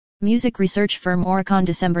Music research firm Oricon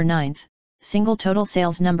December 9, single total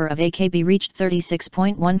sales number of AKB reached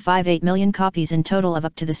 36.158 million copies in total of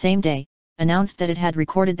up to the same day, announced that it had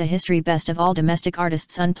recorded the history best of all domestic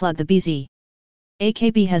artists Unplug the BZ.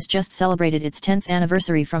 AKB has just celebrated its 10th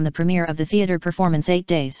anniversary from the premiere of the theater performance 8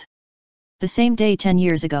 days. The same day 10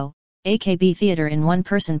 years ago, AKB Theater in one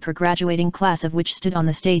person per graduating class of which stood on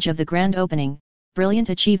the stage of the grand opening. Brilliant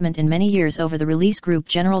achievement in many years over the release group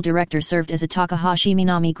general director served as a Takahashi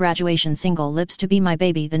Minami graduation single Lips to Be My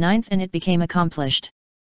Baby the 9th and it became accomplished.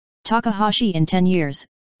 Takahashi in 10 years,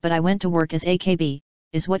 but I went to work as AKB,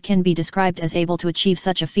 is what can be described as able to achieve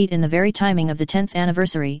such a feat in the very timing of the 10th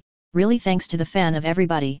anniversary, really thanks to the fan of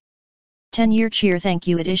everybody. 10-year cheer thank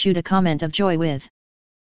you. It issued a comment of joy with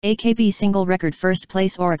AKB single record first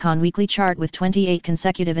place Oricon weekly chart with 28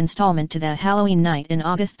 consecutive installment to the Halloween night in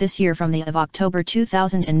August this year from the of October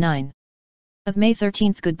 2009. Of May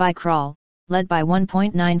 13th Goodbye Crawl, led by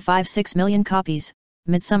 1.956 million copies,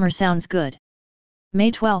 Midsummer Sounds Good. May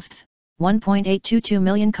 12th, 1.822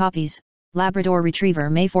 million copies, Labrador Retriever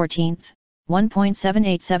May 14th,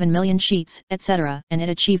 1.787 million sheets, etc. and it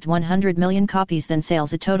achieved 100 million copies then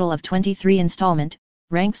sales a total of 23 installment,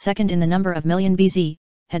 ranked second in the number of million BZ,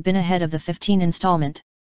 had been ahead of the 15 installment.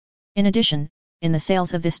 In addition, in the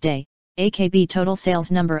sales of this day, AKB total sales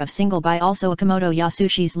number of single by also Akimoto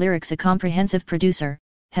Yasushi's lyrics a comprehensive producer,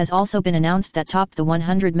 has also been announced that topped the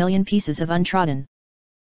 100 million pieces of Untrodden.